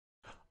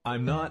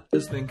I'm not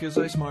as think as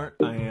I smart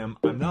I am.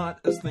 I'm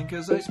not as think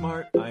as I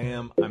smart I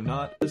am. I'm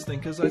not as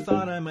think as I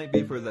thought I might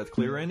be, for that's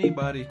clear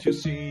anybody to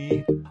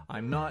see.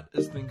 I'm not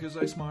as think as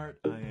I smart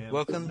I am.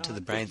 Welcome to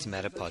the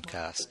BrainsMatter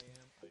podcast.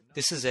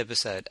 This is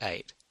episode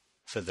 8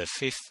 for the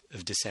 5th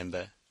of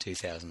December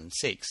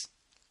 2006.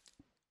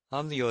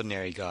 I'm the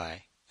ordinary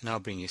guy, and I'll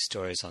bring you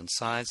stories on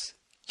science,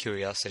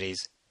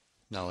 curiosities,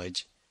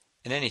 knowledge,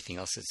 and anything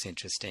else that's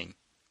interesting.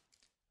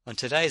 On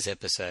today's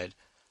episode,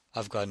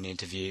 I've got an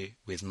interview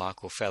with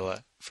Michael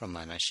Feller from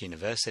Monash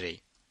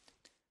University.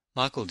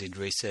 Michael did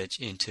research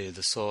into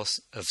the source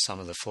of some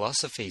of the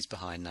philosophies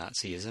behind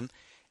Nazism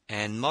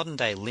and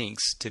modern-day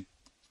links to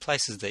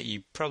places that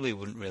you probably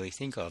wouldn't really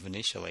think of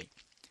initially.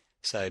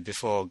 So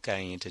before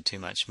going into too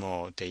much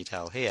more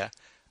detail here,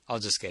 I'll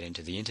just get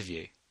into the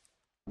interview.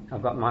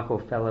 I've got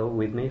Michael Feller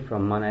with me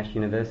from Monash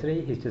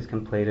University. He's just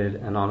completed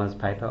an honours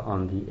paper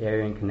on the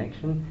Aryan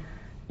Connection,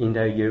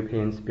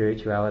 Indo-European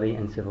Spirituality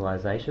and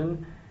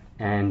Civilization,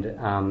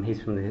 and he's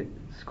from the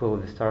School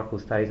of Historical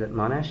Studies at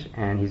Monash,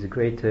 and he's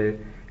agreed to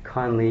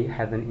kindly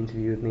have an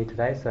interview with me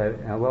today. So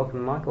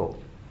welcome, Michael.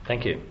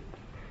 Thank you.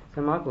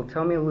 So Michael,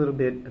 tell me a little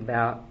bit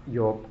about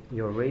your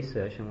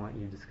research and what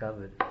you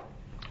discovered.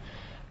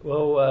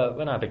 Well,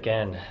 when I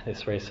began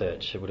this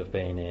research, it would have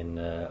been in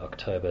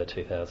October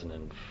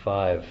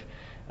 2005.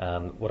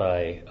 What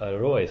I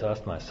always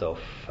asked myself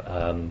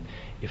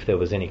if there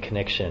was any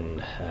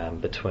connection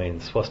between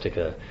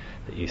swastika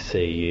that you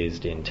see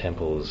used in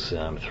temples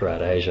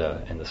throughout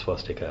Asia and the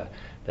swastika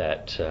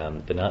that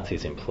the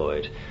Nazis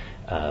employed,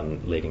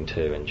 leading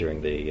to and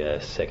during the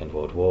Second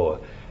World War.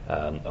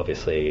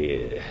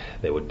 Obviously,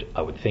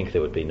 I would think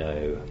there would be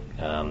no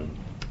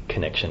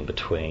connection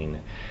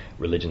between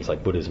religions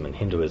like Buddhism and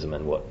Hinduism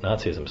and what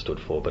Nazism stood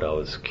for, but I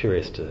was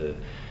curious to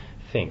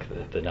think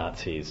that the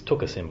Nazis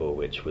took a symbol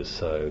which was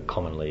so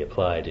commonly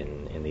applied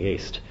in the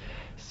East.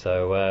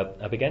 So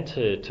I began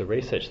to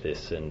research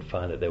this and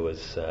find that there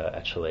was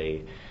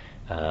actually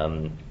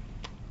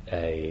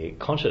a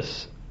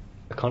conscious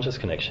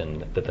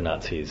connection that the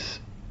Nazis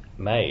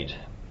made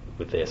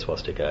with their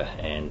swastika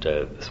and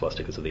the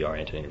swastikas of the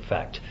Orient. And in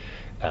fact,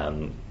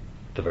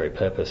 the very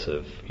purpose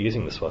of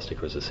using the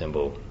swastika as a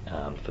symbol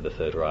for the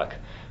Third Reich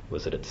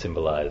was that it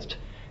symbolized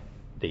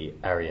the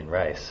Aryan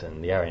race,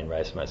 and the Aryan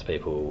race most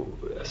people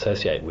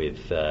associate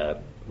with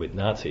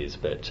Nazis,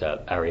 but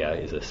Arya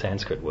is a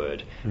Sanskrit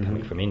word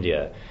coming from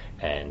India,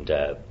 and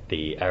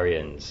the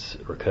Aryans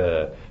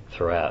recur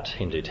throughout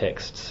Hindu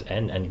texts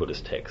and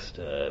Buddhist texts.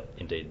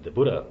 Indeed, the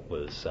Buddha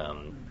was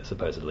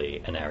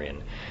supposedly an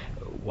Aryan.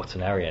 What's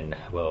an Aryan?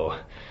 Well,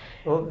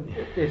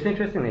 it's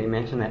interesting that you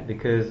mentioned that,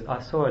 because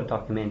I saw a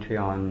documentary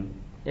on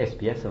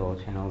SBS of all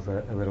channels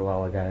a little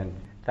while ago, and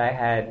they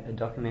had a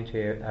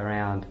documentary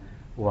around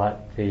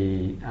what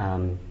the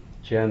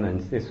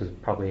Germans, this was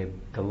probably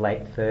the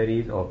late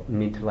 30s or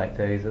mid to late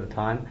 30s at the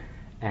time,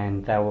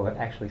 and they were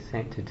actually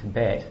sent to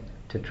Tibet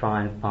to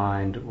try and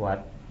find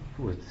what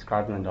was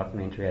described in the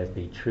documentary as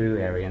the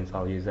true Aryans,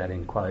 I'll use that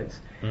in quotes,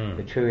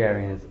 the true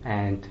Aryans,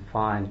 and to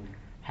find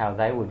how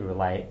they would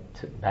relate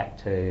back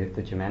to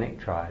the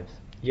Germanic tribes.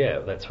 Yeah,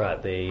 that's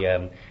right.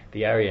 The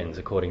Aryans,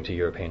 according to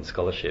European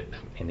scholarship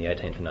in the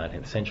 18th and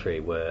 19th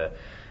century, were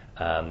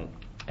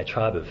a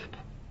tribe of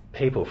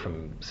people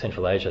from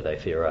Central Asia, they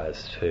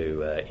theorised,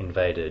 who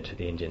invaded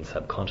the Indian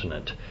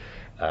subcontinent.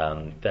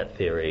 That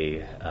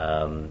theory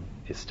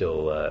is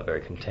still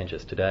very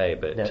contentious today,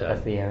 but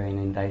that's the Aryan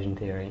invasion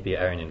theory. The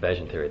Aryan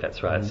invasion theory,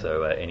 that's right.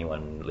 So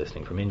anyone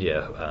listening from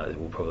India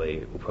will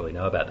probably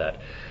know about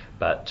that.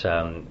 But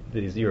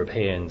these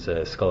Europeans,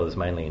 scholars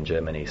mainly in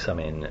Germany, some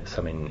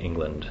in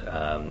England,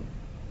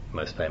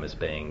 most famous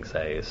being,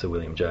 say, Sir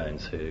William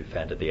Jones, who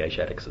founded the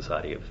Asiatic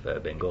Society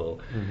of Bengal.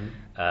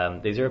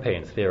 These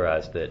Europeans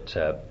theorised that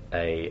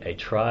a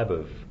tribe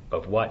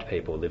of white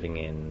people living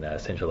in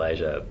Central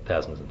Asia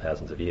thousands and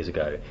thousands of years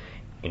ago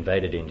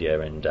invaded India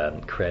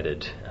and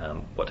created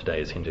what today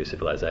is Hindu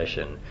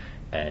civilization.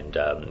 And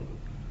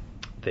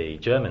the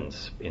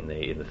Germans in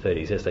the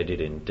 30s, yes, they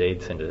did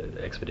indeed send an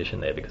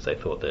expedition there because they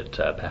thought that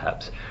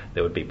perhaps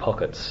there would be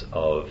pockets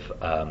of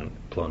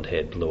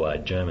blonde-haired,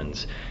 blue-eyed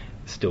Germans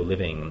still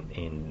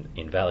living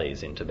in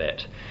valleys in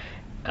Tibet.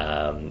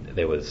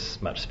 There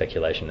was much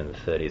speculation in the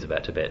 30s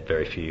about Tibet.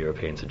 Very few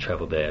Europeans had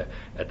travelled there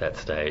at that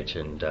stage,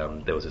 and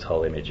there was this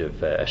whole image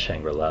of a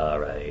Shangri-La,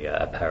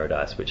 a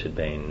paradise which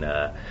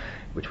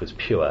was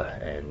pure,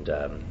 and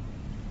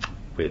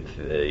with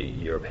the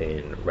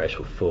European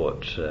racial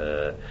thought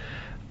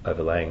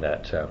overlaying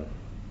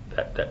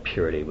that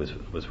purity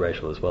was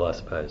racial as well, I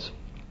suppose.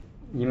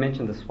 You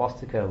mentioned the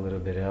swastika a little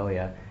bit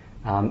earlier.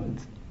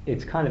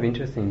 It's kind of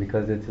interesting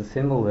because it's a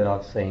symbol that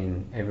I've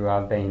seen everywhere.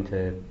 I've been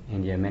to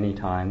India many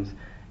times,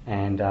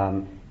 and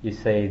you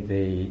see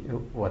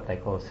what they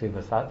call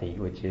Subasati,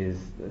 which is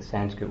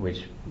Sanskrit,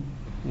 which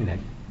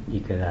you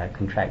could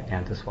contract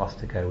down to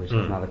swastika, which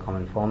is another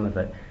common form of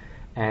it.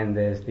 And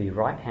there's the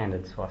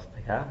right-handed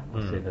swastika,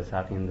 or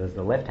Subasati, and there's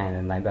the left-handed,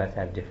 and they both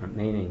have different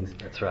meanings.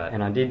 That's right.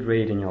 And I did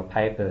read in your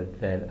paper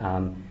that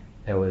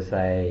there was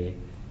a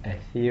a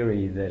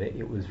theory that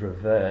it was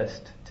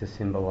reversed to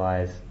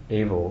symbolise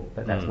evil,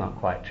 but that's not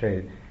quite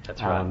true.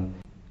 That's right.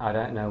 I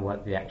don't know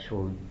what the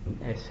actual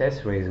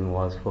SS reason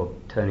was for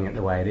turning it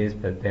the way it is,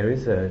 but there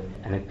is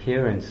an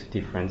appearance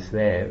difference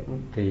there.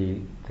 The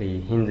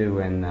Hindu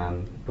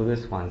and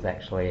Buddhist ones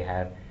actually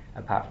have,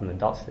 apart from the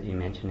dots that you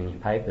mentioned in your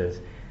papers,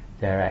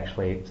 they're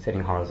actually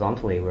setting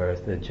horizontally,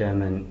 whereas the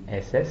German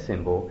SS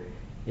symbol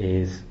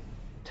is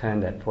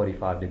turned at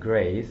 45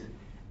 degrees,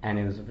 and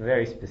it was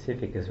very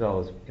specific as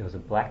well. It was a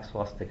black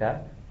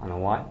swastika on a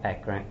white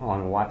background,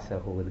 on a white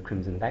circle with a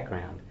crimson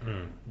background.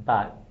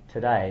 But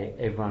today,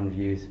 everyone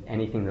views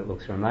anything that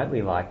looks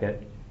remotely like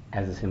it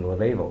as a symbol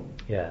of evil.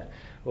 Yeah.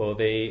 Well,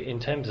 in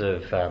terms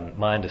of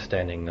my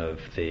understanding of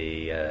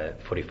the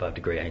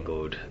 45-degree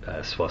angled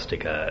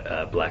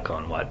swastika, black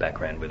on white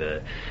background with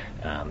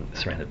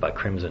surrounded by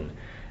crimson,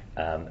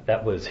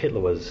 that was Hitler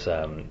was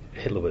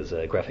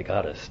a graphic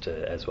artist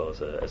as well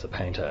as a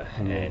painter,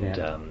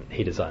 and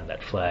he designed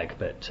that flag.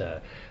 But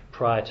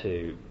prior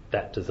to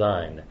that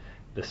design,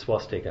 the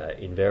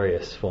swastika in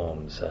various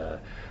forms,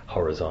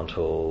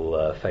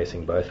 horizontal,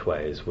 facing both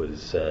ways,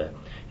 was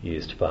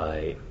used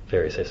by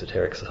various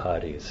esoteric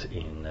societies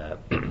in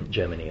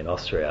Germany and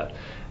Austria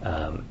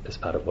as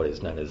part of what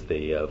is known as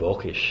the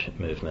Volkisch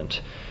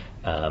movement.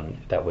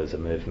 That was a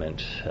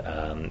movement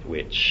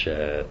which,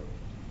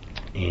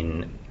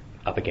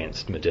 up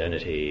against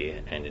modernity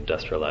and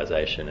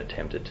industrialisation,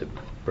 attempted to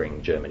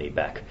bring Germany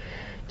back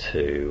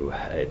to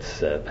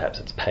perhaps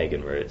its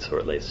pagan roots, or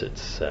at least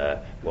its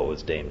what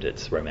was deemed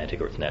its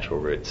romantic or its natural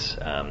roots,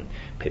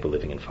 people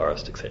living in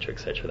forests, etc.,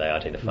 etc. They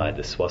identified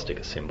the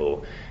swastika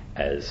symbol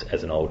as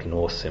an Old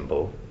Norse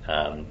symbol.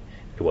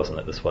 It wasn't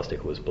that the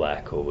swastika was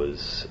black or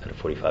was at a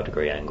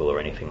 45-degree angle or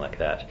anything like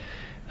that.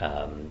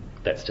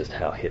 That's just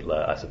how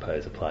Hitler, I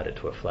suppose, applied it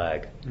to a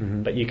flag.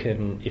 But you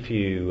can, if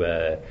you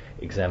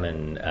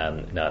examine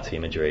Nazi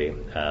imagery,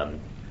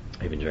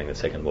 even during the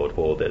Second World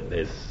War, that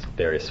there's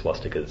various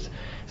swastikas,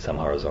 some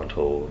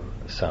horizontal,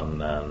 some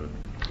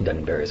done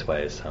in various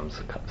ways, some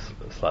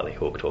slightly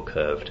hooked or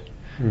curved.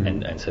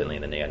 And certainly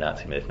in the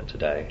neo-Nazi movement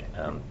today,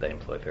 they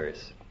employ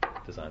various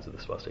designs of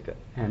the swastika.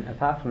 And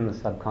apart from the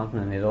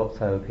subcontinent, it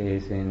also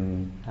appears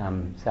in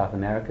South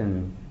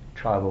American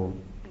tribal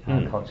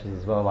cultures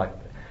as well. Like,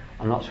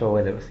 I'm not sure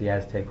whether it was the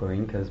Aztec or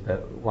Incas,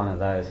 but one of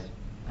those,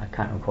 I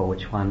can't recall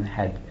which one,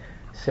 had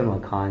similar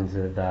kinds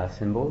of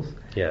symbols.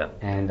 Yeah.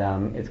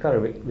 And it's got a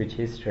rich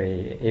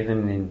history,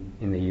 even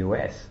in the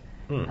US,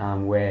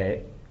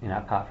 where,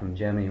 apart from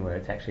Germany, where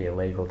it's actually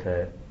illegal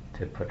to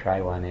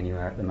portray one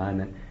anywhere at the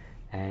moment.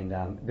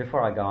 And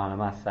before I go on, I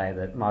must say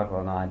that Michael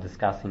and I are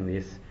discussing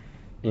this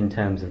in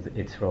terms of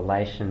its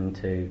relation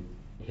to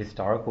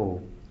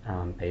historical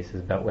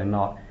pieces, but we're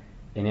not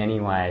in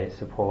any way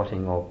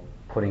supporting or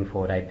putting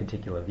forward a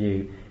particular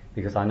view,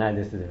 because I know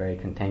this is a very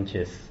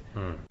contentious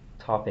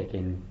topic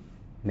in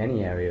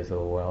many areas of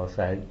the world,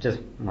 so just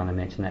want to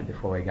mention that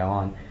before we go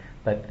on.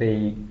 But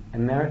the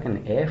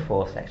American Air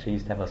Force actually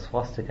used to have a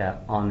swastika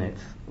on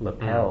its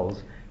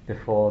lapels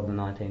before the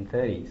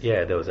 1930s.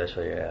 Yeah, there was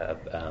actually a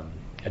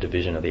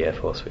division of the Air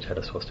Force which had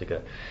a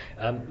swastika.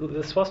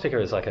 The swastika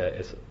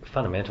is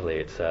fundamentally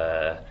it's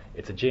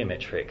a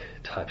geometric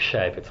type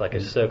shape. It's like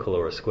a circle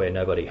or a square.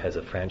 Nobody has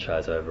a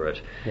franchise over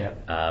it. Yeah.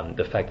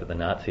 The fact that the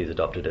Nazis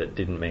adopted it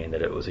didn't mean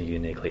that it was a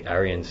uniquely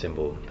Aryan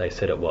symbol. They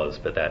said it was,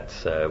 but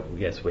that's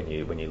yes. When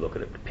you look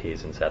at it, it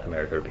appears in South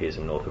America, it appears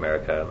in North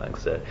America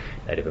amongst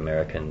Native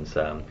Americans.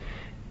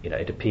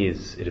 It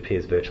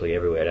appears virtually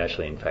everywhere. It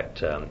actually, in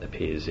fact,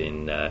 appears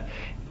in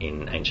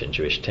ancient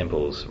Jewish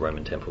temples,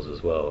 Roman temples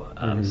as well.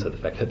 So the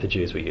fact that the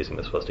Jews were using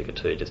the swastika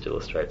too just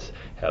illustrates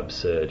how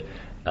absurd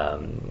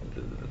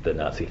the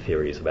Nazi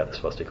theories about the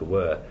swastika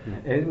were.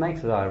 Yeah, it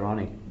makes it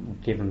ironic,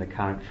 given the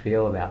current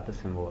feel about the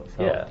symbol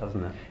itself,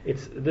 doesn't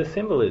it? The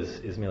symbol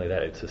is merely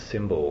that. It's a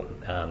symbol,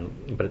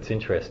 but it's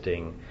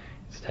interesting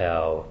just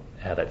how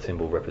that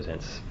symbol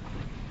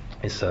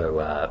is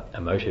so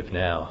emotive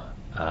now.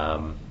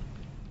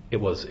 It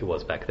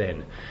was back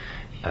then,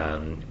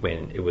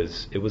 when it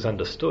was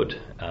understood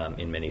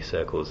in many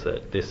circles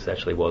that this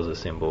actually was a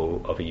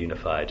symbol of a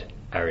unified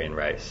Aryan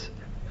race,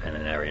 and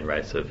an Aryan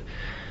race of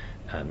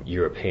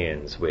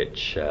Europeans,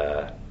 which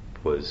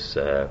was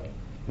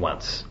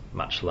once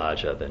much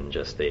larger than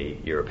just the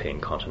European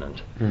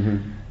continent,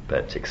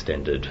 but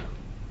extended,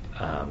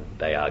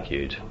 they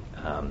argued,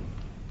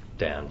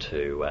 down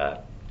to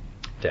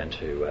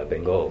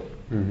Bengal.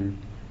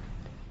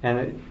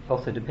 And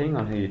also, depending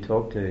on who you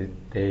talk to,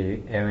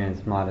 the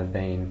Aryans might have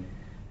been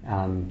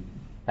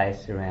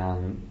based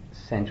around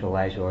Central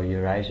Asia or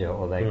Eurasia,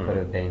 or they could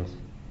have been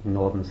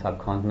northern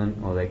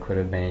subcontinent, or they could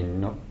have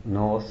been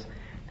Norse.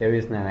 There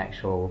is no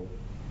actual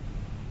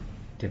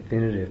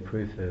definitive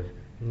proof of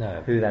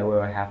who they were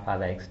or how far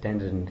they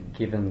extended. And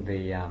given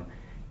the,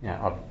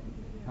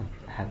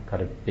 I've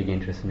got a big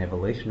interest in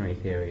evolutionary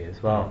theory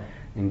as well,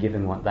 and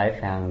given what they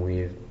found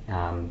with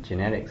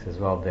genetics as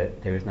well,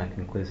 that there is no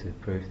conclusive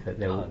proof that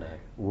there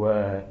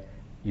were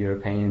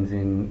Europeans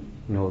in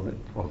northern,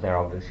 well, there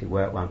obviously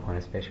were at one point,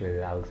 especially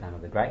with Alexander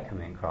the Great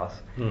coming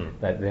across,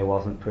 but there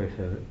wasn't proof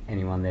of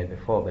anyone there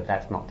before. But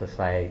that's not to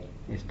say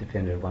it's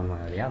definitive one way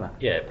or the other.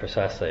 Yeah,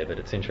 precisely. But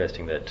it's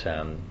interesting that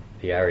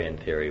the Aryan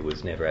theory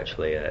was never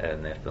actually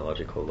an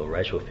ethnological or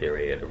racial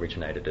theory. It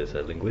originated as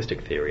a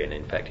linguistic theory, and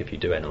in fact, if you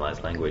do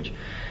analyse language,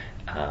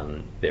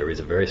 there is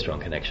a very strong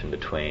connection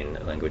between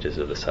languages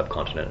of the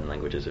subcontinent and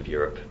languages of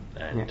Europe.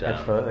 And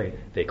absolutely.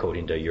 They're called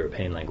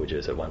Indo-European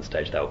languages. At one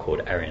stage they were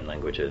called Aryan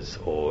languages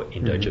or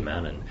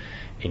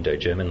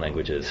Indo-German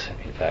languages,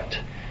 in fact.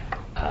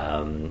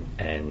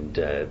 And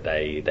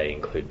they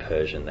include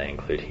Persian, they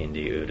include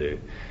Hindi, Urdu,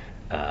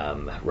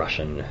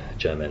 Russian,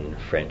 German,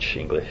 French,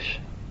 English,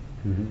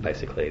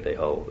 basically the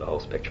whole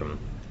spectrum.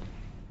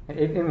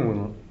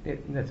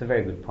 That's a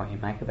very good point you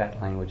make about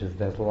languages.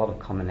 There's a lot of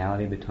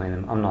commonality between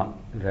them. I'm not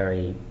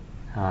very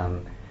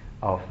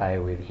au fait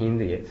with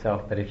Hindi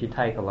itself, but if you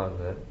take a lot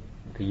of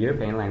the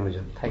European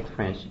languages, take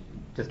French,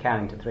 just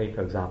counting to three,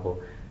 for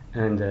example,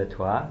 un, deux,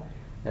 trois,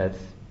 that's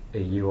a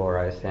U or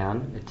O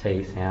sound, a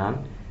T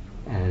sound,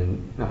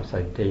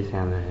 D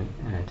sound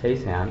and a T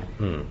sound.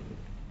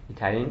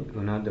 Italian,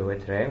 uno, due,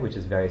 tre, which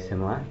is very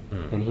similar.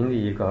 In Hindi,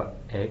 you've got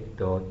ek,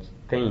 do,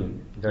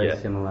 teen, very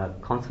similar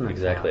consonant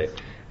Exactly. sounds.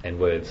 And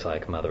words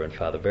like mother and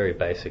father, very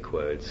basic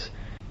words,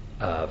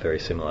 are very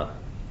similar,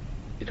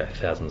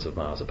 thousands of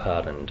miles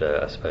apart. And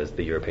I suppose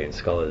the European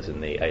scholars in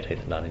the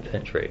 18th and 19th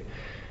century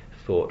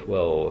thought,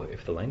 well,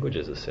 if the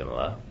languages are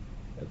similar,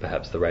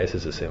 perhaps the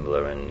races are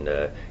similar. And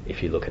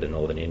if you look at a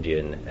Northern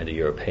Indian and a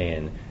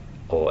European,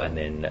 and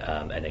then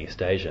an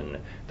East Asian,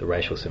 the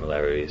racial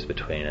similarities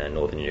between a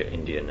Northern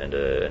Indian and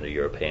a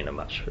European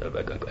are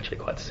actually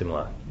quite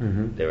similar.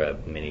 There are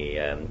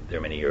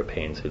many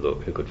Europeans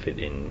who could fit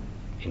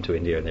into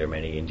India, and there are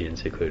many Indians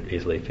who could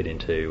easily fit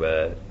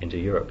into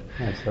Europe.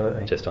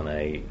 Absolutely. Just on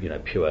a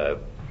pure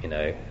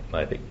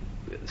mythic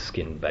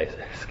skin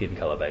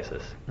colour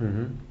basis.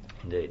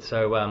 Indeed.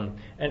 So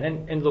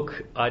and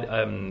look,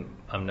 I'm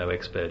no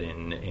expert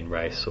in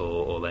race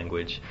or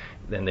language.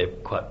 Then there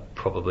quite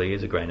probably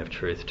is a grain of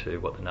truth to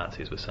what the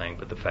Nazis were saying,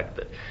 but the fact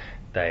that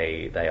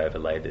they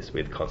overlaid this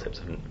with concepts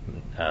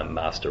of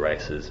master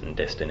races and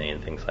destiny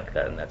and things like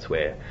that, and that's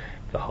where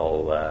the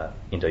whole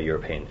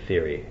Indo-European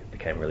theory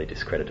became really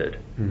discredited.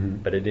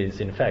 But it is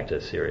in fact a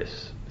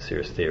serious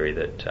theory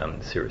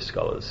that serious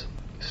scholars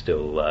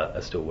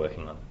are still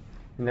working on.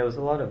 And there was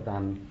a lot of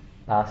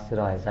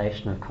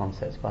bastardisation of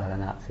concepts by the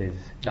Nazis.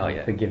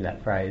 Forgive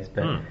that phrase,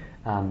 but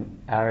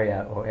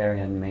Arya or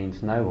Aryan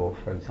means noble,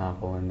 for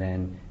example, and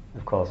then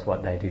of course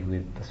what they did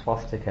with the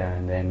swastika,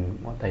 and then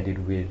what they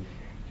did with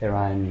their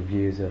own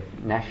views of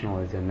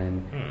nationalism,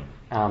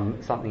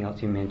 and something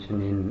else you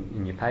mentioned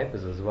in your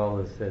papers as well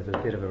is there's a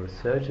bit of a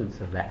resurgence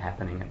of that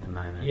happening at the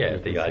moment. Yeah,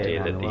 the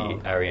idea that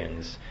the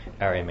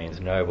Aryan means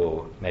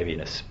noble, maybe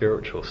in a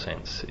spiritual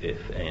sense,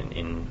 if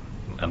in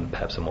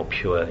perhaps a more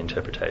pure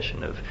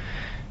interpretation of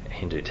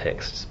Hindu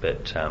texts,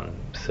 but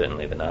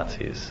certainly the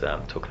Nazis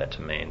took that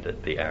to mean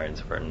that the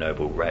Aryans were a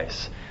noble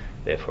race,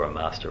 therefore a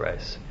master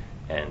race.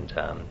 And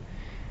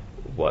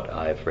what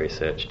I've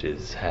researched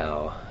is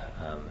how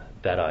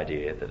that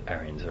idea that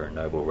Aryans are a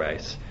noble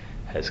race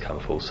has come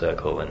full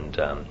circle, and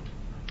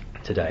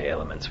today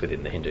elements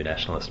within the Hindu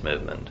nationalist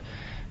movement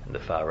and the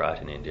far right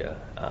in India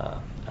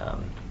are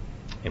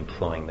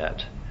employing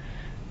that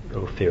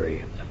little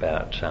theory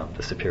about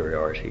the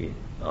superiority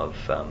of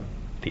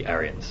the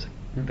Aryans,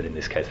 but in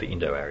this case the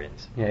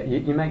Indo-Aryans. Yeah,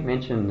 you make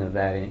mention of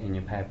that in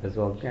your paper as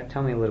well.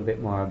 Tell me a little bit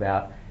more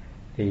about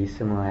the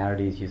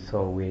similarities you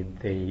saw with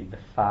the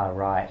far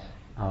right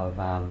of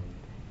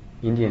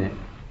Indian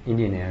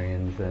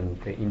Aryans and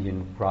the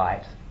Indian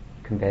right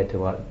compared to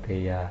what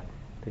the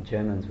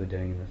Germans were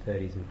doing in the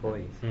 30s and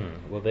 40s.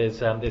 Well, there's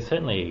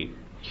certainly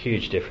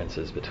huge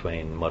differences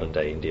between modern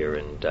day India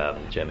and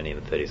Germany in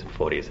the 30s and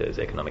 40s. There's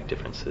economic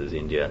differences.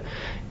 India,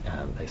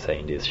 they say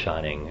India's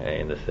shining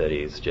in the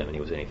 30s. Germany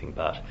was anything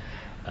but.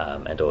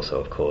 And also,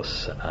 of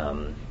course,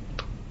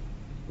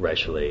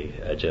 racially,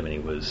 Germany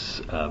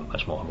was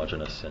much more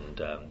homogenous, and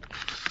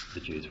the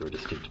Jews were a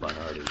distinct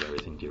minority,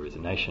 whereas India is a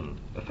nation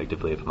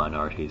effectively of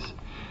minorities.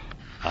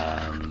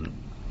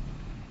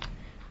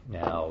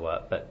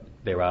 But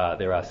there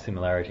are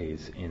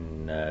similarities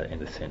in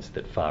the sense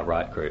that far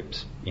right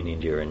groups in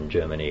India and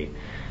Germany,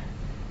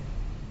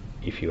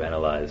 if you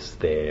analyse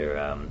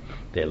their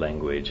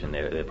language and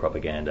their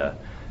propaganda,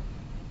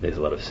 there's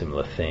a lot of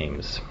similar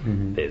themes.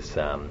 There's,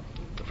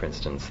 for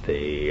instance,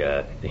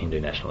 the Hindu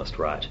nationalist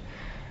right,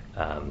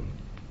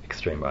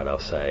 extreme right. I'll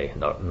say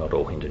not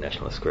all Hindu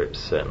nationalist groups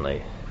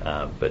certainly,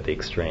 but the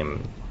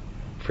extreme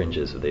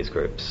fringes of these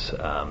groups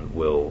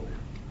will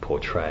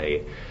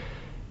portray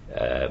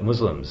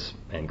Muslims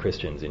and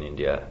Christians in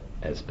India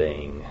as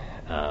being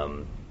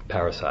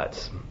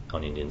parasites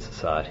on Indian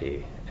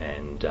society,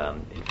 and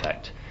in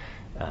fact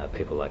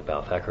people like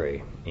Bal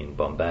Thackeray in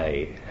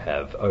Bombay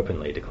have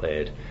openly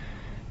declared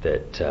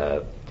that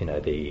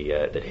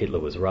that Hitler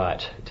was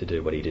right to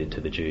do what he did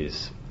to the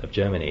Jews of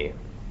Germany,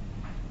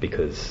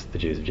 because the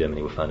Jews of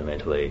Germany were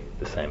fundamentally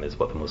the same as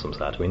what the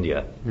Muslims are to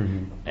India,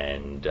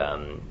 and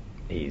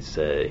he's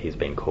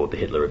been called the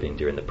Hitler of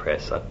India in the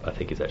press. I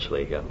think he's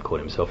actually called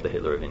himself the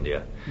Hitler of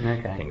India,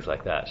 things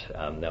like that.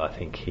 Now I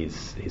think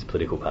his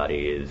political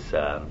party is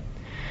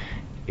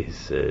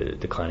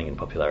declining in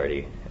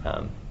popularity,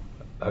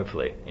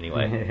 hopefully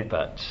anyway.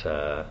 But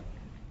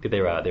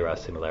there are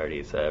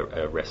similarities.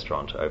 A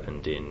restaurant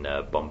opened in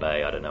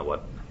Bombay. I don't know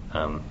what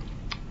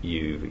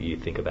you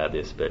think about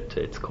this, but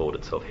it's called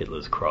itself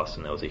Hitler's Cross,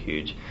 and there was a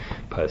huge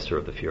poster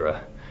of the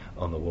Führer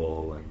on the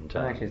wall, and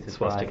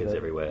swastikas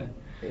everywhere.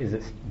 Is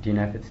it? Do you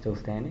know if it's still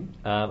standing?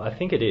 I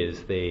think it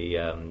is.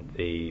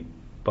 The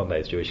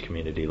Bombay's Jewish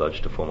community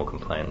lodged a formal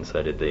complaint, and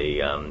so did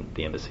the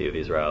Embassy of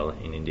Israel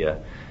in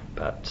India.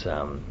 But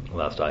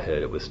last I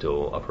heard, it was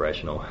still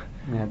operational.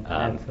 Yeah,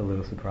 that's a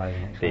little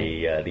surprising,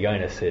 actually. The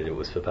owner said it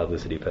was for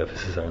publicity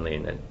purposes only,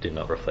 and it did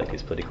not reflect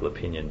his political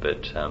opinion.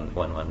 But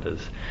one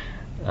wonders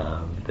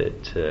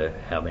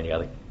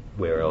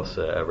where else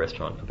a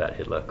restaurant about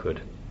Hitler could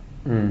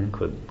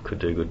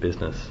do good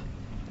business.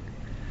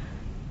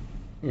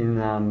 You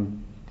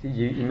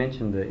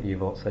mentioned that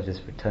you've also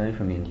just returned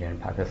from India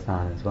and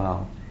Pakistan as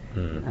well.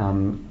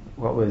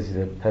 What was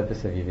the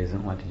purpose of your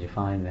visit? What did you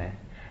find there?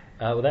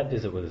 Well, that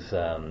visit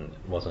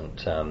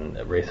wasn't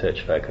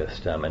research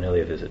focused. An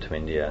earlier visit to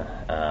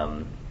India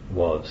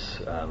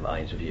I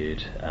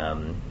interviewed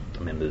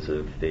members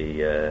of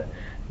the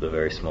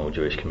very small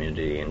Jewish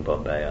community in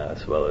Bombay,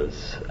 as well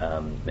as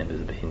members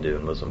of the Hindu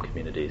and Muslim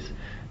communities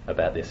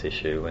about this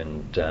issue,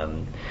 and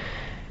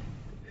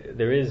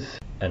there is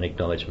an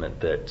acknowledgement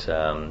that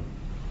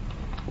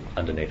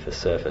underneath the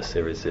surface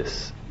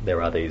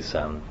there are these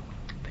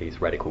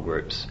radical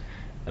groups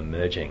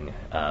emerging.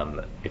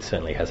 It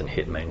certainly hasn't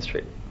hit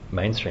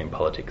mainstream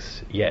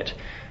politics yet.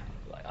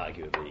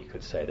 Arguably, you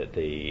could say that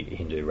the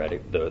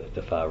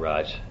the far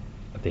right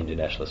of the Hindu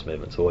nationalist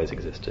movement's always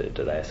existed.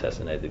 They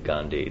assassinated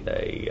Gandhi.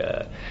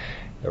 They're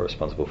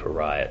responsible for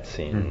riots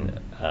in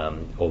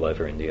all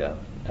over India.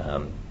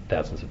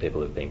 Thousands of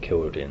people have been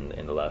killed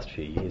in the last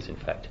few years, in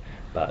fact.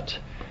 But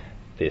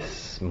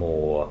this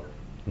more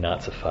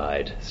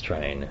Nazified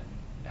strain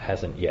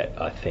hasn't yet,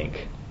 I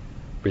think,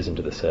 risen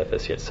to the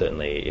surface. Yet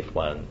certainly, if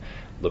one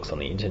looks on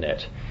the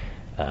internet,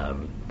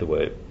 the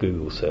word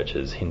Google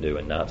searches Hindu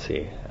and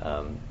Nazi,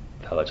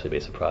 they'll actually be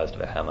surprised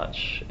about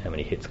how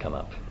many hits come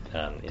up.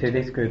 Do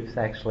these groups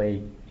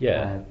actually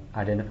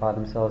identify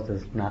themselves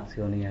as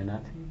Nazi or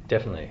neo-Nazi?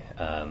 Definitely.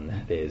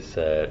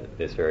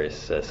 There's various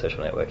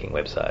social networking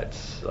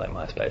websites like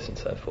MySpace and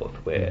so forth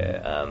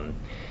where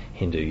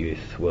Hindu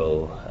youth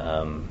will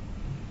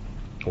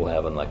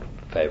have on like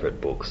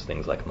favourite books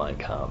things like Mein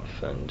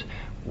Kampf, and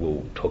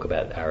will talk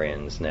about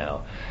Aryans.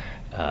 Now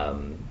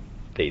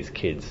these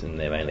kids, and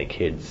they're mainly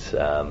kids,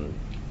 I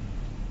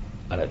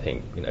don't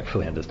think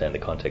fully understand the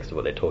context of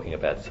what they're talking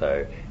about,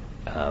 so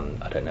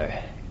I don't know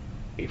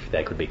if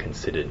they could be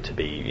considered to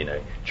be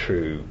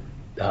true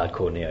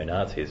hardcore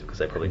neo-Nazis, because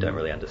they probably don't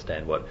really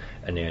understand what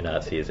a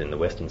neo-Nazi is in the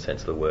Western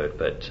sense of the word,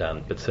 but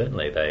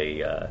certainly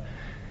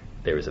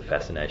there is a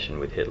fascination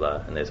with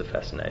Hitler, and there's a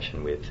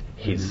fascination with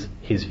his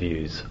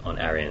views on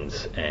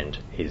Aryans and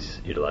his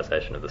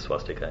utilisation of the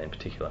swastika in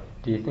particular.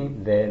 Do you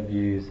think their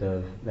views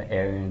of the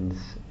Aryans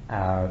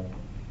are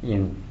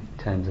in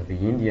terms of the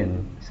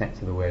Indian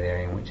sense of the word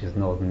Aryan, which is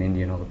northern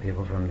India and all the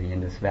people from the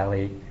Indus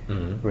Valley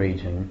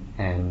region,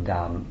 and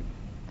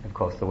of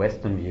course the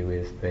Western view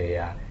is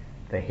the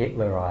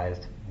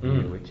Hitlerized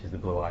view, which is the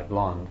blue-eyed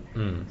blonde.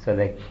 So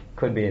there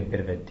could be a bit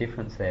of a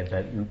difference there,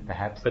 but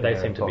perhaps. But they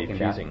seem to be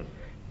fusing.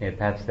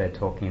 Perhaps they're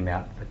talking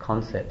about the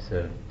concepts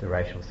of the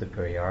racial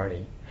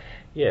superiority.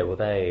 Yeah, well,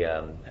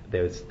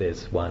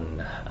 there's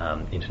one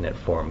internet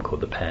forum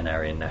called the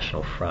Pan-Aryan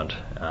National Front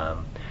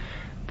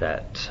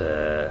that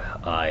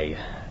I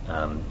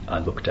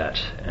looked at,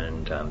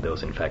 and there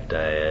was in fact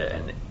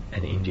an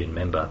Indian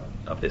member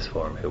of this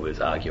forum who was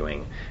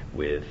arguing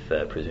with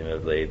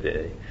presumably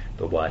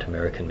the white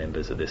American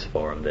members of this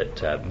forum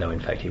that no, in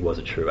fact, he was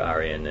a true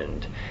Aryan,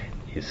 and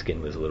his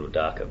skin was a little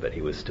darker, but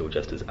he was still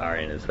just as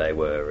Aryan as they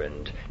were,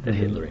 and that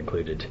Hitler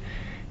included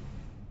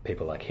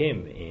people like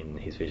him in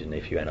his vision.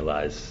 If you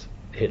analyse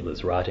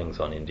Hitler's writings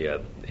on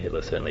India,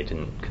 Hitler certainly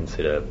didn't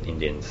consider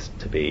Indians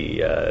to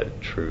be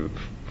true,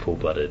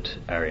 full-blooded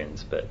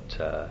Aryans, but...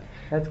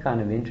 That's kind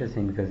of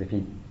interesting, because if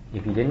he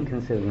didn't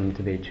consider them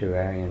to be true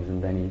Aryans,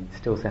 and then he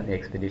still sent the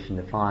expedition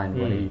to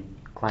find what he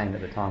claimed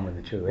at the time were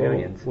the true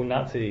Aryans. Well,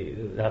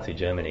 Nazi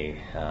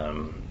Germany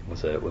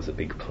was a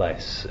big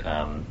place.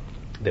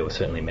 There were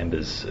certainly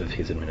members of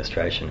his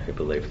administration who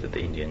believed that the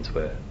Indians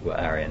were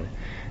Aryan.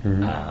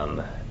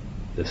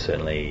 There's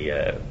certainly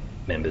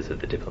members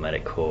of the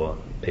diplomatic corps,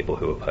 people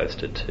who were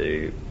posted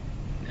to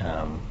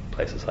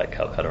places like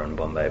Calcutta and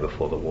Bombay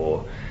before the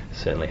war,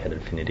 certainly had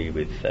affinity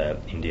with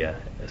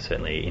India.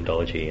 Certainly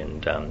Indology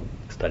and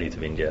studies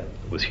of India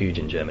was huge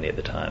in Germany at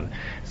the time.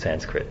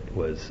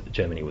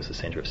 Germany was the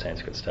centre of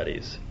Sanskrit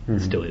studies,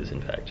 still is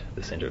in fact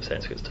the centre of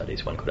Sanskrit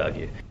studies, one could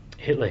argue.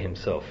 Hitler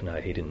himself, no,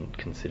 he didn't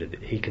consider.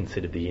 He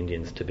considered the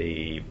Indians to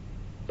be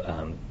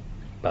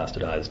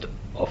bastardized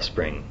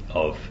offspring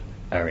of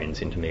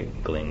Aryans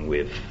intermingling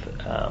with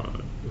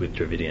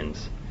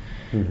Dravidians.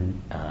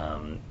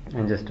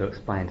 And just to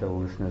explain to the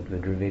listeners, the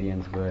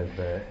Dravidians were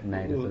the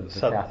natives of the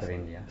south of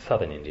India.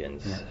 Southern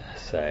Indians,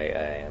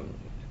 say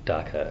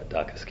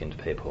darker skinned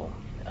people.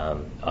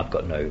 I've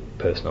got no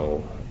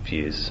personal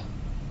views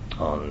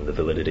on the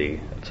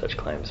validity of such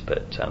claims,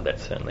 but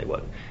that's certainly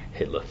what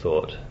Hitler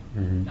thought.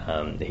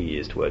 He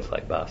used words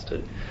like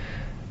bastard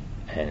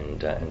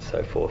and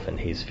so forth, and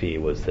his fear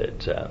was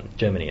that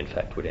Germany, in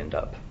fact, would end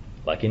up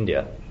like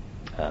India.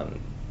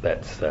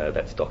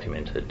 That's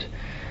documented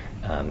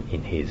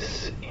in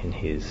his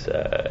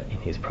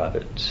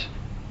private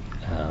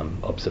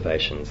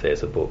observations.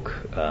 There's a book,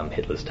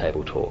 Hitler's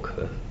Table Talk.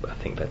 I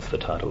think that's the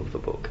title of the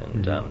book,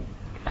 and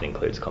it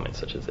includes comments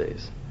such as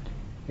these.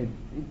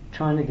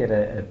 Trying to get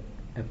a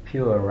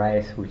pure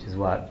race, which is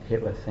what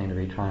Hitler seemed to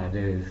be trying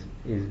to do,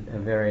 is a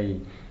very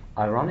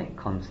ironic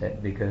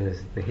concept,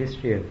 because the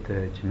history of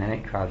the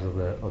Germanic tribes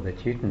or the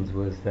Teutons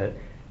was that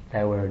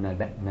they were a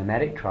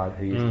nomadic tribe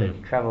who used to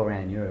travel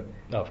around Europe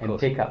and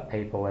pick up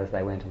people as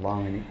they went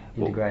along and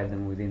integrate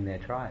them within their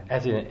tribe.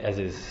 As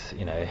is,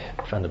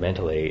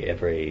 fundamentally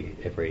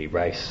every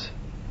race,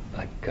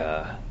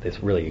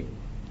 there's really,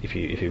 if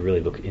you really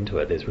look into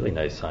it, there's really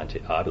no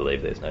I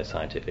believe there's no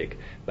scientific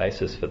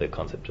basis for the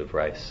concept of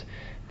race.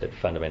 That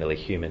fundamentally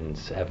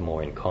humans have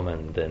more in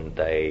common than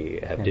they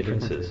have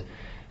differences.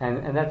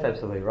 And that's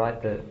absolutely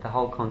right. The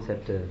whole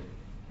concept of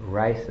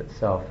race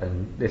itself,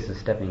 and this is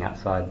stepping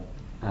outside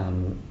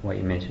what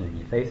you mentioned in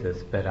your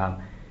thesis, but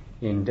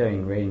in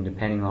doing reading,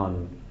 depending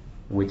on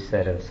which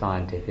set of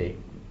scientific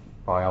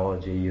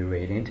biology you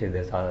read into,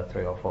 there's either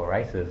 3 or 4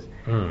 races,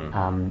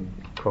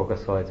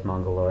 Caucasoids,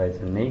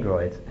 Mongoloids and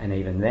Negroids, and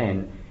even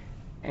then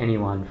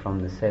anyone from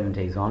the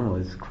 70s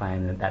onwards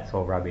claim that that's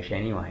all rubbish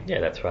anyway.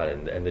 Yeah, that's right,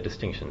 and the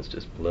distinctions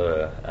just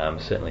blur.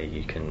 Certainly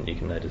you can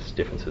notice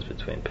differences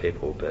between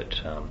people, but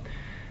on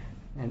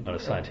a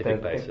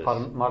scientific basis. The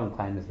modern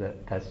claim is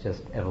that that's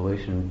just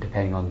evolution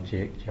depending on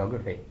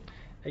geography.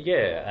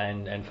 Yeah,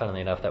 and funnily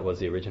enough, that was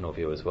the original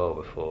view as well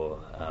before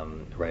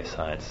race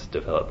science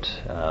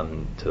developed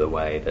to the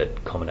way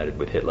that culminated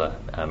with Hitler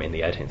in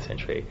the 18th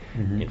century.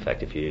 In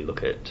fact, if you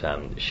look at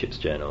ship's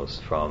journals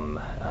from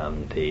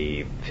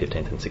the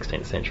 15th and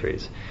 16th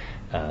centuries,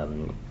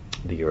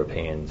 the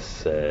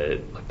Europeans,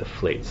 like the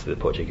fleets, the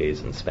Portuguese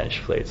and Spanish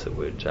fleets that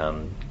would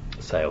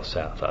sail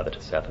south, either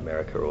to South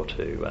America or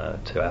to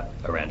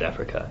around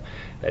Africa,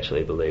 they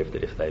actually believed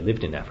that if they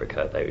lived in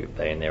Africa,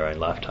 they in their own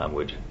lifetime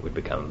would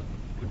become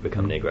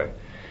Negro.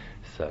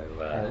 So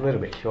a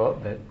little bit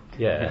short, but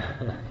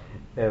yeah,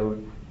 they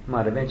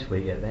might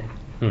eventually get there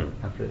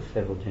after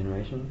several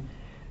generations.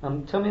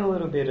 Tell me a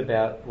little bit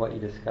about what you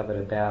discovered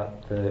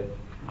about the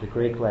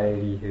Greek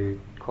lady who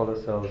called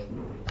herself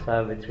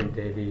Savitri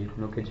Devi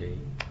Mukherjee.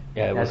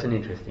 Yeah, that's an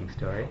interesting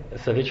story.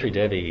 Savitri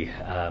Devi,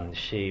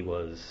 she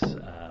was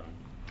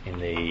in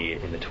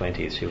the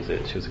 20s. She was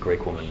a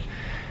Greek woman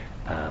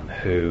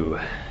who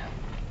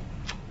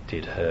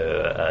did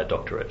her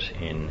doctorate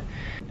in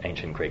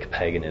ancient Greek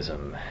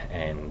paganism,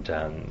 and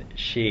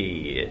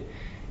she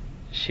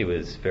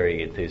was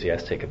very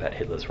enthusiastic about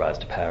Hitler's rise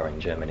to power in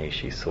Germany.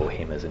 She saw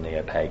him as a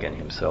neo-pagan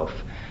himself,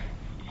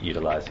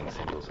 utilising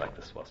symbols like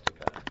the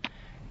swastika,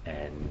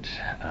 and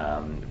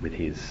with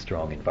his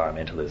strong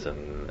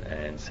environmentalism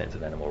and sense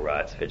of animal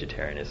rights,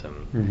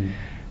 vegetarianism,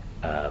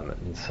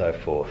 and so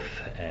forth.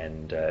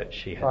 And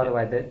she had... By the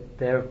way,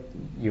 they're,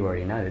 you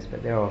already know this,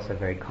 but they're also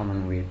very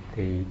common with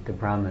the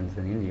Brahmins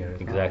in India as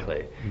well.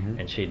 Exactly.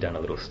 And she'd done a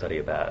little study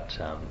about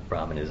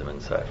Brahmanism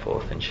and so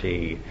forth, and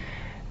she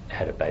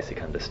had a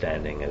basic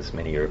understanding, as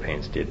many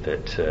Europeans did,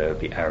 that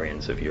the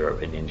Aryans of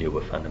Europe and India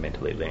were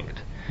fundamentally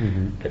linked,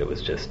 that it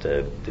was just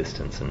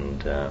distance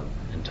and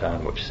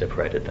time which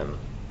separated them.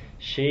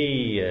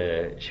 She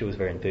was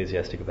very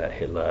enthusiastic about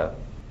Hitler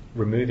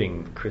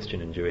removing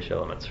Christian and Jewish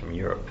elements from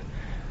Europe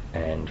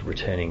and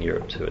returning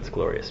Europe to its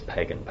glorious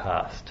pagan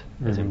past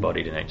as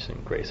embodied in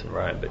ancient Greece and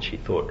Rome. But she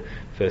thought,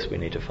 first we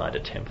need to find a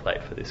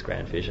template for this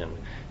grand vision.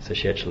 So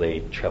she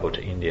actually travelled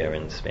to India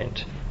and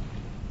spent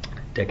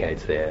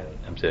decades there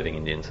observing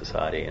Indian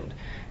society, and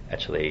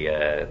actually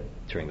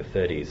during the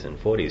 30s and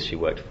 40s she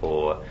worked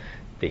for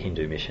the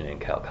Hindu mission in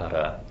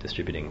Calcutta,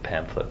 distributing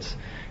pamphlets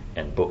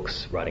and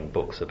books, writing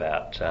books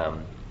about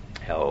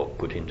how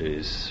good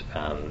Hindus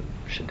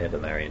should never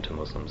marry into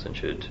Muslims and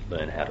should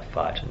learn how to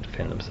fight and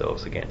defend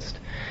themselves against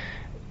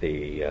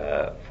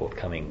the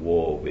forthcoming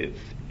war with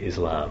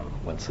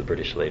Islam once the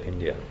British leave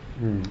India.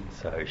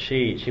 So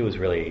she was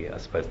really, I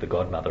suppose, the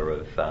godmother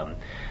of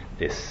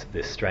this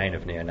strain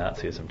of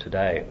neo-Nazism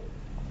today,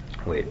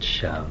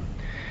 which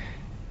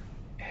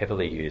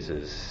heavily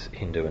uses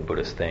Hindu and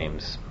Buddhist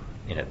themes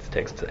in its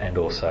texts, and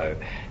also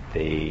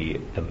the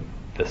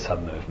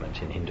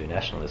sub-movement in Hindu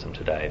nationalism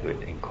today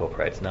that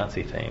incorporates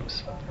Nazi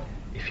themes.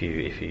 If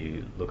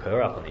you look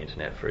her up on the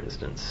internet, for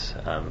instance,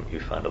 you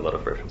find a lot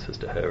of references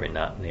to her in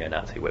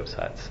neo-Nazi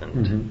websites,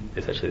 and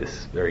there's actually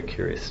this very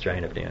curious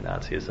strain of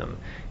neo-Nazism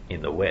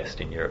in the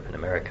West, in Europe and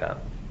America,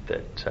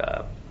 that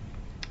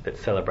that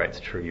celebrates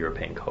true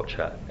European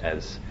culture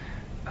as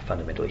a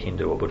fundamentally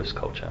Hindu or Buddhist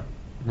culture.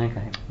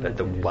 Okay. But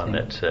the one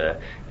that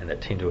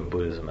Hindu and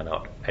Buddhism are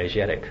not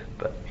Asiatic,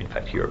 but in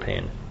fact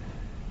European.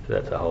 So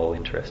that's a whole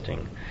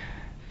interesting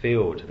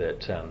field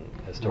that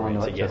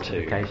historians are yet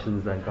to.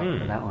 Justifications they've got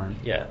for that one.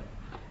 Yeah.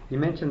 You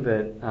mentioned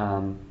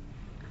that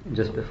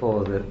just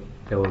before that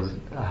there was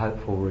a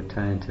hopeful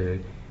return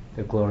to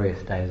the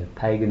glorious days of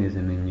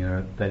paganism in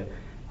Europe, but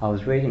I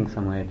was reading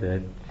somewhere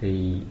that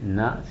the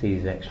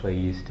Nazis actually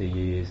used to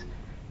use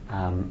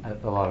a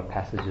lot of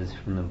passages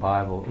from the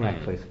Bible,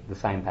 actually the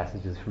same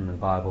passages from the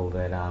Bible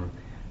that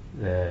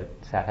the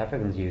South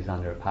Africans used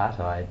under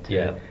apartheid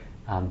to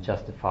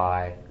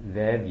justify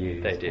their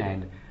views. They did.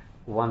 And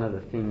one of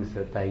the things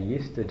that they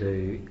used to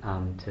do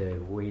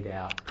to weed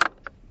out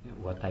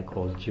what they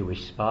called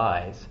Jewish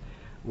spies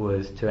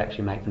was to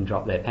actually make them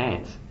drop their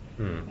pants.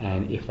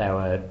 And if they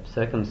were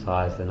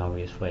circumcised, then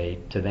obviously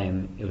to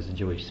them it was a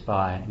Jewish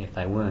spy, and if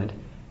they weren't,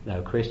 they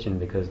were Christian,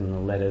 because in the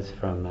letters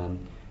from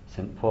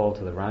St. Paul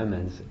to the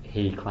Romans,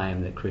 he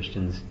claimed that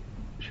Christians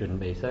shouldn't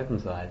be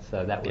circumcised,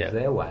 so that was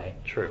their way.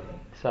 True.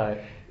 So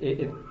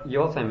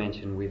you also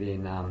mentioned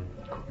within,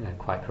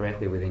 quite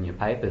correctly within your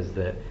papers,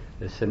 that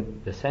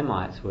the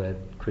Semites were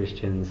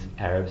Christians,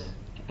 Arabs,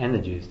 and the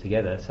Jews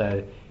together.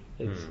 So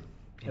it's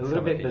a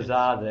little bit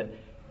bizarre that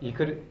you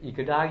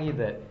could argue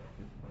that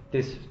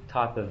this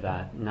type of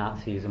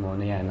Nazism or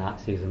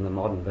neo-Nazism, the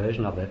modern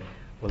version of it,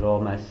 would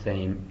almost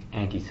seem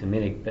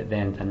anti-Semitic, but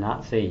then the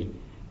Nazi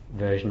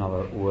version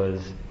of it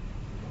was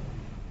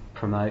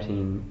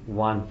promoting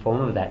one form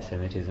of that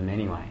Semitism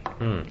anyway.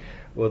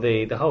 Well,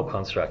 the whole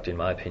construct, in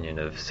my opinion,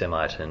 of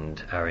Semite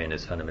and Aryan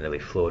is fundamentally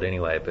flawed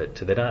anyway, but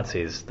the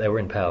Nazis, they were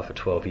in power for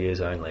 12 years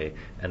only,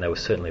 and they were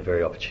certainly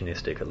very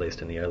opportunistic, at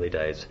least in the early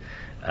days,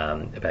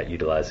 about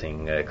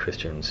utilising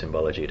Christian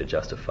symbology to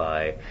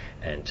justify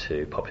and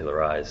to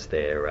popularise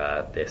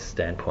their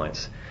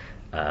standpoints.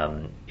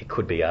 It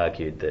could be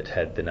argued that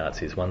had the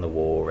Nazis won the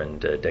war and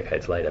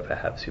decades later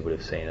perhaps you would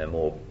have seen a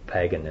more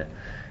pagan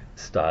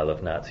style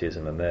of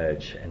Nazism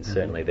emerge, and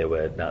certainly there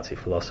were Nazi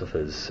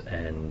philosophers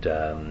and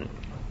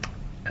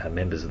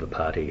members of the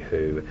party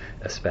who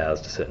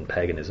espoused a certain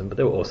paganism, but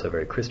there were also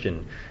very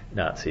Christian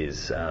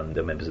Nazis. There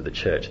were members of the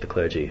church, the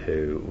clergy,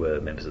 who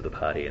were members of the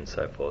party and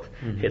so forth.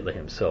 Hitler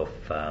himself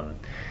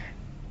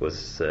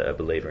was a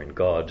believer in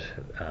God,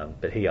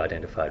 but he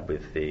identified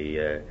with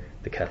the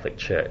Catholic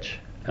Church,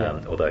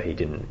 although he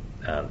didn't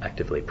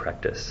actively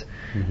practice.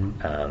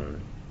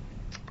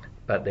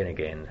 But then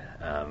again,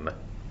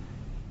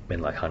 men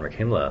like Heinrich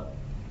Himmler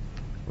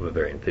were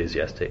very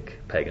enthusiastic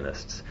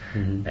paganists,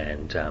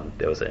 and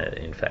there was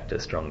in fact a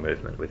strong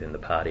movement within the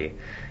party,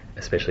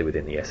 especially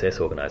within the SS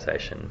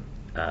organisation,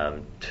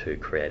 to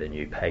create a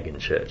new pagan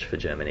church for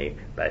Germany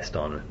based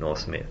on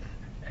Norse myth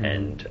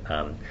and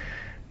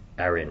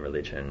Aryan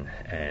religion,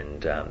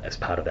 and as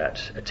part of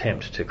that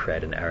attempt to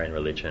create an Aryan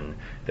religion,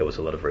 there was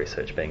a lot of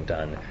research being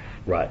done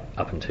right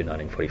up until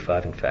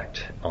 1945, in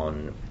fact,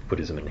 on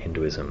Buddhism and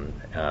Hinduism.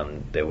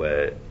 There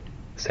were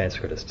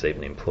Sanskritists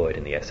even employed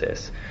in the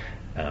SS.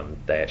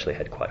 They actually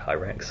had quite high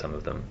ranks, some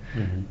of them,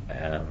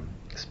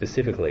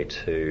 specifically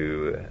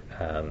to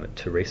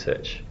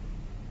research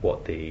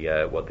what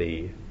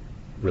the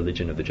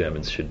religion of the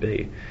Germans should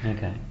be,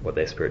 what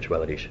their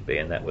spirituality should be,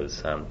 and that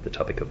was the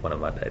topic of one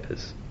of my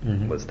papers,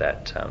 was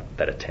that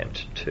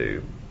attempt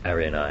to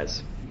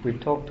Aryanize. We've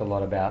talked a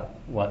lot about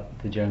what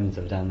the Germans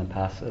have done in the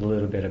past, a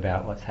little bit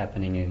about what's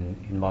happening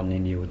in modern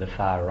India with the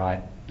far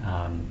right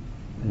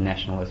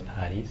nationalist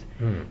parties.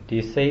 Do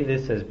you see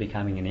this as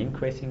becoming an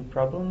increasing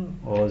problem,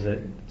 or is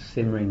it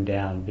simmering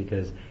down?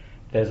 Because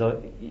there's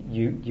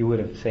you would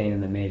have seen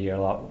in the media a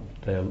lot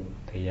the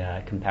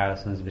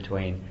comparisons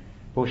between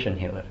Bush and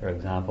Hitler, for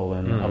example,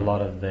 and a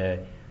lot of the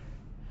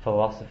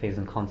philosophies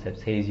and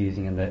concepts he's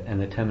using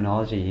and the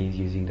terminology he's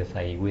using to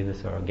say with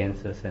us or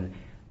against us, and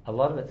a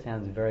lot of it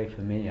sounds very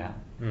familiar.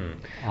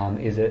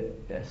 Is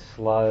it a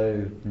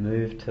slow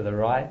move to the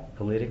right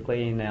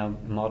politically in our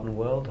modern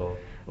world, or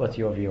what's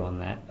your view on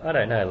that? I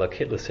don't know. Look,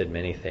 Hitler said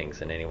many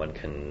things, and anyone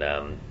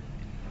can.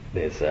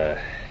 There's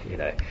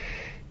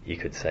you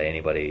could say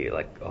anybody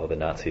like, oh, the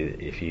Nazi.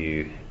 If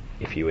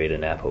you eat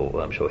an apple,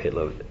 well, I'm sure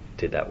Hitler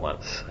did that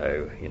once.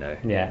 So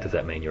does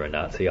that mean you're a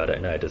Nazi? I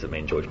don't know. Does it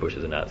mean George Bush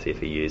is a Nazi if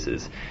he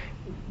uses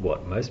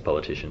what most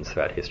politicians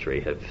throughout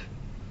history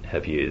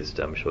have used?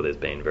 I'm sure there's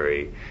been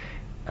very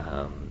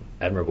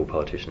admirable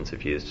politicians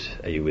who've used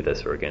 "Are you with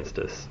us or against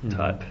us?"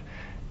 type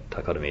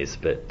dichotomies,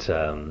 but.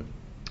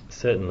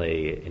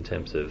 Certainly, in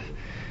terms of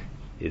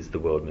is the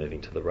world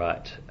moving to the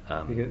right?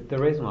 Because the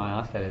reason why I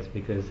ask that is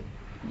because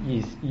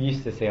you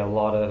used to see a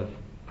lot of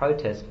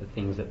protests for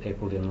things that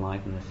people didn't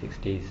like in the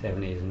 60s,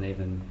 70s, and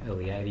even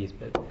early 80s.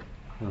 But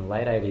from the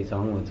late 80s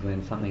onwards,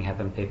 when something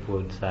happened, people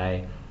would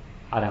say,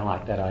 "I don't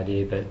like that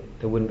idea," but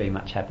there wouldn't be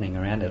much happening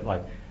around it.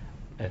 Like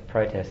a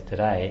protest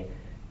today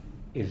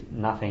is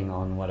nothing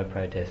on what a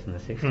protest in the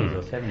 60s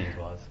or 70s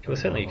was. Well,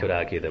 certainly you could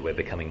argue that we're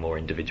becoming more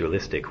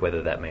individualistic.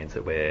 Whether that means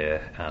that we're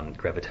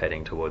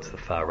gravitating towards the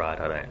far right,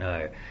 I don't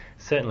know.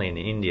 Certainly in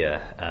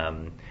India,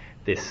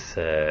 this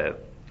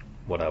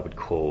what I would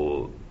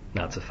call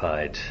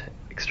Nazified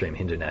extreme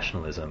Hindu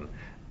nationalism.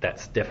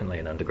 That's definitely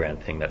an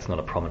underground thing. That's not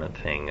a prominent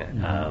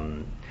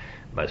thing.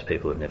 Most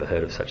people have never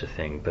heard of such a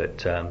thing,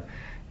 but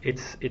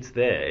it's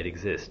there. It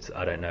exists.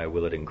 I don't know.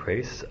 Will it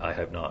increase? I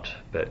hope not.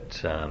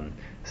 But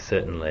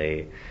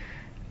certainly,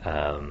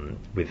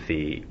 with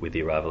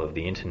the arrival of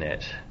the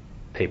internet,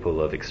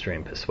 people of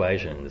extreme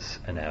persuasions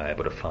are now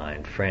able to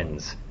find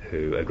friends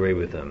who agree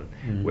with them.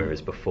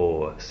 Whereas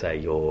before, say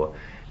you're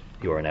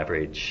an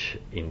average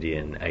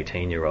Indian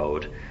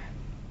 18-year-old,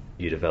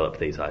 you develop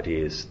these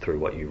ideas through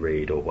what you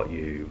read or what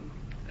you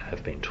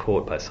have been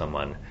taught by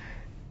someone.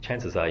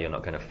 Chances are you're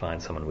not going to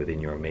find someone within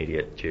your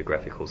immediate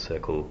geographical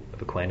circle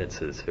of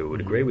acquaintances who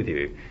would agree with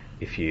you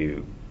if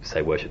you,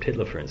 say, worshipped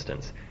Hitler, for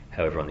instance.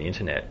 However, on the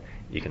internet,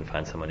 you can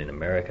find someone in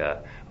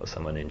America or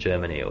someone in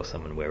Germany or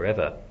someone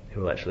wherever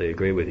who will actually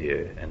agree with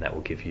you, and that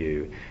will give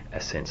you a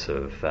sense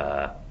of,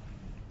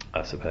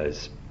 I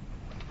suppose,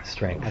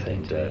 strength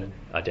and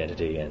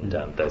identity, and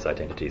those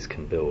identities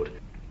can build.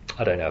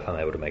 I don't know if I'm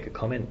able to make a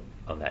comment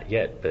on that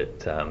yet,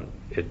 but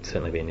it'd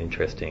certainly be an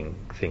interesting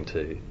thing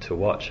to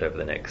watch over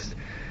the next,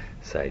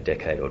 say,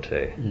 decade or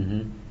two.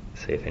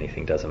 See if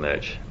anything does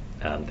emerge.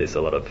 There's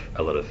a lot of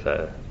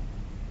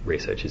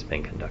research is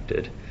being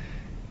conducted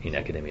in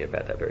academia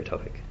about that very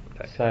topic. In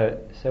fact.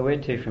 So where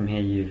to from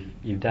here?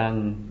 You've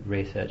done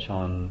research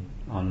on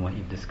what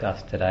you've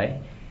discussed today.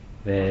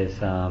 There's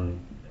a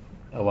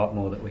lot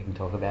more that we can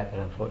talk about, but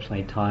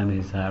unfortunately time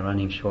is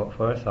running short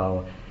for us.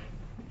 I'll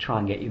try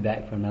and get you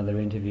back for another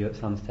interview at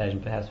some stage,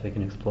 and perhaps we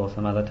can explore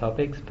some other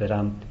topics. But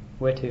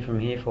where to from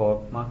here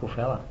for Michael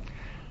Feller?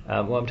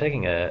 Well, I'm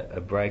taking a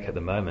break at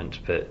the moment,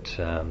 but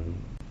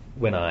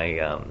when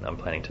I'm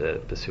planning to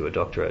pursue a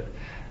doctorate,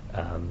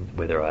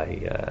 whether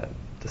I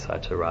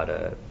decide to write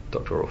a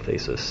doctoral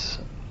thesis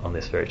on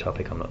this very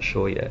topic, I'm not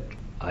sure yet.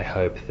 I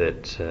hope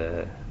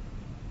that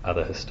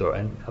other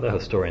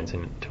historians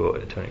to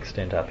an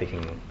extent are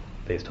picking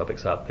these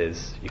topics up.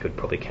 You could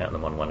probably count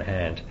them on one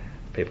hand,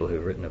 people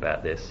who've written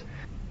about this.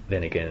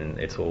 Then again,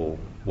 it's all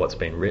what's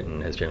been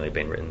written has generally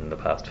been written in the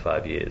past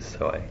 5 years.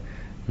 So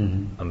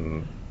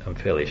I'm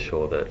fairly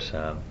sure that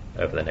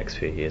over the next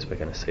few years we're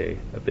going to see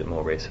a bit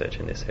more research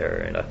in this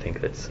area, and I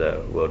think that's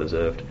well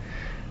deserved,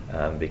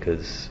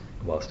 because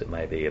whilst it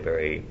may be a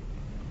very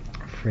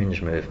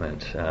fringe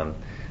movement,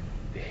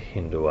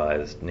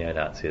 Hinduized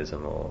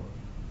neo-Nazism or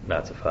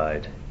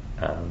Nazified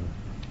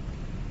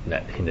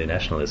Hindu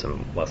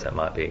nationalism, whilst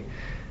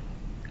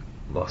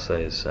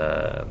those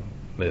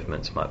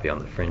movements might be on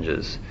the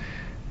fringes,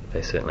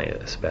 they're certainly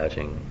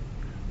espousing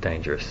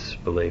dangerous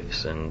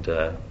beliefs, and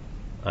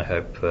I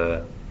hope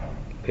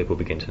people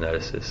begin to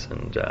notice this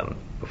and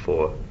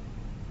before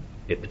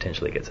it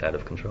potentially gets out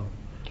of control.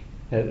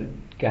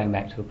 Going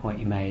back to a point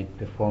you made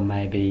before,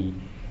 maybe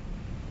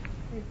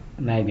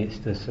it's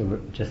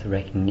just a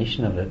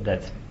recognition of it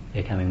that's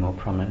becoming more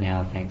prominent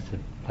now thanks to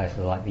places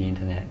like the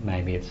internet.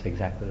 Maybe it's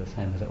exactly the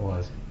same as it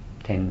was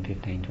 10,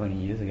 15, 20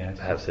 years ago.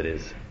 Perhaps it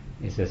is.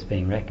 It's just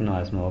being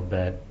recognised more,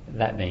 but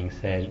that being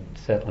said,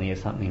 certainly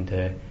is something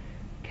to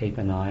keep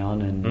an eye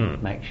on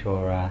and make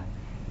sure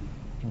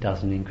it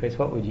doesn't increase.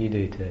 What would you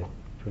do to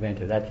prevent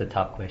it? That's a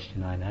tough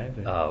question, I know.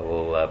 But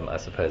I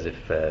suppose if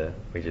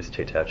we just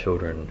teach our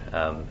children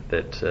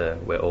that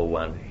we're all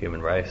one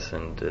human race,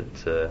 and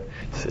it's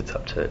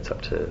up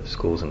to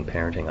schools and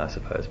parenting, I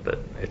suppose. But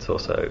it's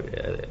also,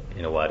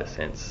 in a wider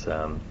sense,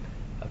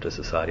 up to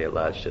society at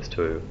large just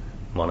to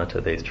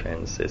monitor these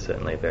trends. There's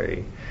certainly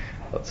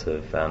lots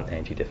of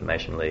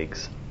anti-defamation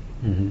leagues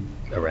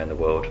around the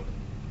world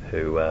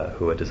who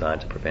are designed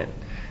to prevent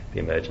the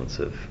emergence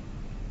of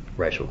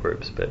racial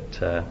groups,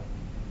 but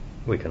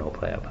we can all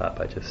play our part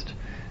by just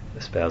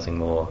espousing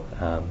more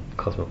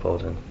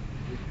cosmopolitan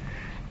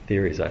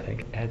theories, I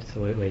think.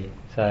 Absolutely.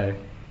 So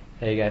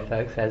there you go,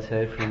 folks. As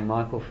heard from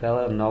Michael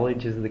Feller,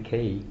 knowledge is the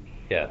key.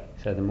 Yeah.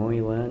 So the more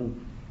you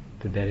learn,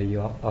 the better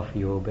off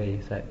you will be.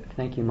 So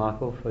thank you,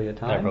 Michael, for your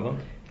time. No problem.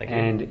 Thank you.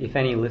 And if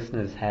any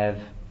listeners have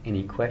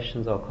any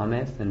questions or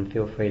comments, then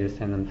feel free to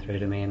send them through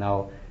to me, and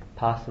I'll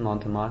pass them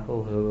on to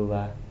Michael, who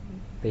will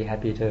be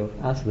happy to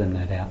answer them,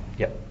 no doubt.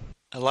 Yep.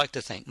 I'd like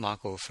to thank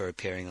Michael for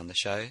appearing on the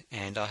show,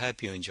 and I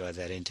hope you enjoyed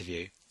that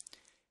interview.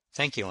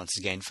 Thank you once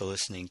again for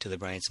listening to the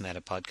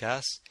BrainsMatter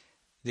podcast.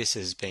 This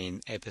has been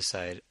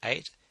episode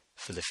 8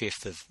 for the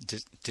 5th of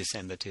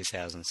December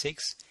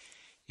 2006.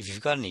 If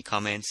you've got any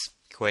comments,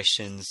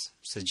 questions,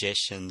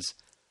 suggestions,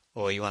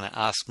 or you want to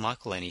ask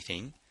Michael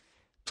anything,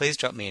 please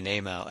drop me an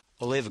email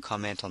or leave a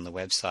comment on the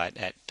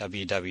website at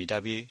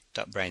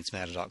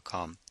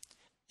www.brainsmatter.com.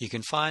 You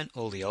can find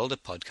all the older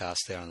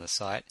podcasts there on the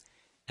site,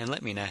 and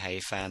let me know how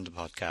you found the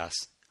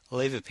podcast. I'll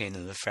leave a pin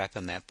in the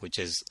Frapper map, which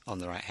is on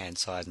the right hand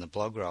side in the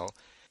blog roll,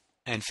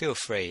 and feel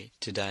free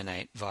to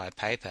donate via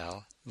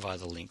PayPal via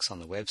the links on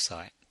the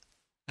website.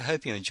 I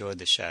hope you enjoyed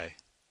the show.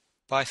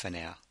 Bye for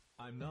now.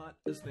 I'm not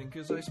as think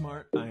as I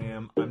smart I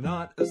am. I'm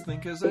not as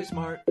think as I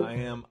smart I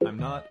am. I'm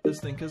not as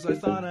think as I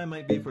thought I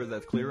might be, for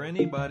that's clear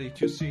anybody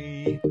to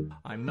see.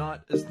 I'm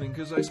not as think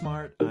as I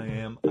smart, I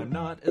am. I'm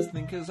not as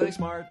think as I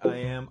smart, I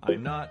am.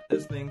 I'm not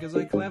as think as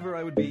I clever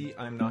I would be.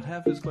 I'm not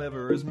half as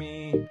clever as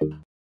me.